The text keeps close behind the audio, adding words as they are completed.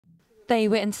they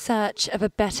were in search of a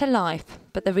better life,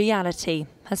 but the reality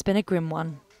has been a grim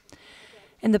one.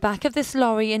 In the back of this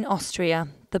lorry in Austria,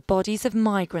 the bodies of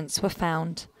migrants were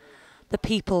found. The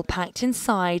people packed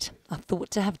inside are thought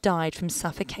to have died from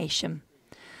suffocation.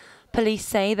 Police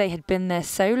say they had been there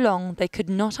so long they could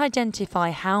not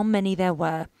identify how many there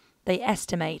were. They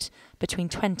estimate between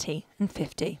 20 and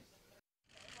 50.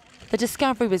 The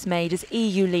discovery was made as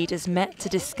EU leaders met to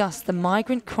discuss the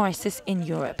migrant crisis in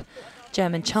Europe.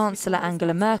 German Chancellor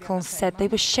Angela Merkel said they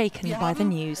were shaken by the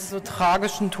news.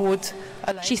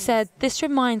 She said, "This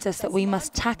reminds us that we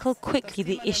must tackle quickly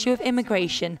the issue of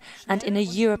immigration and in a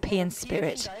European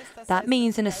spirit. That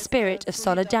means in a spirit of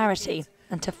solidarity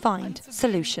and to find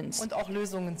solutions."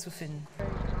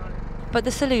 But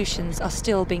the solutions are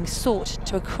still being sought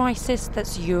to a crisis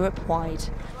that's Europe-wide.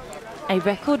 A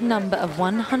record number of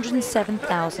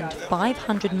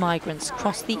 107,500 migrants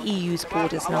crossed the EU's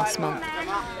borders last month.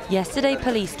 Yesterday,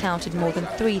 police counted more than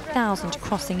 3,000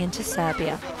 crossing into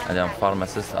Serbia. I'm a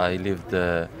pharmacist. I left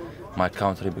my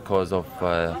country because of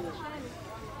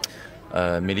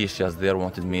militias there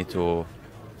wanted me to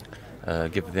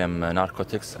give them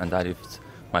narcotics, and I left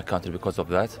my country because of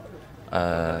that.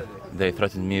 They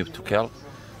threatened me to kill.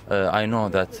 I know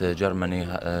that Germany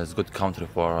is a good country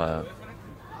for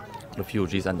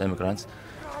refugees and immigrants.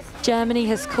 Germany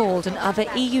has called on other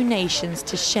EU nations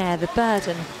to share the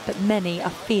burden, but many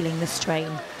are feeling the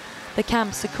strain. The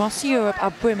camps across Europe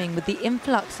are brimming with the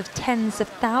influx of tens of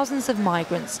thousands of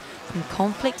migrants from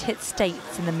conflict-hit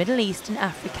states in the Middle East and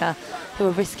Africa who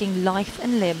are risking life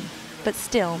and limb, but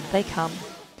still they come.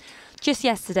 Just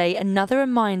yesterday, another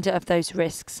reminder of those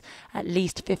risks. At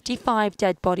least 55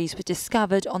 dead bodies were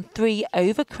discovered on 3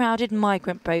 overcrowded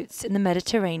migrant boats in the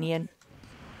Mediterranean.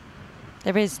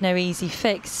 There is no easy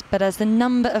fix, but as the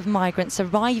number of migrants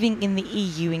arriving in the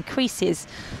EU increases,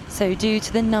 so do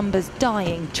to the numbers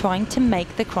dying trying to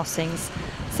make the crossings.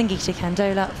 Sangeeta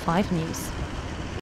Kandola, 5 News.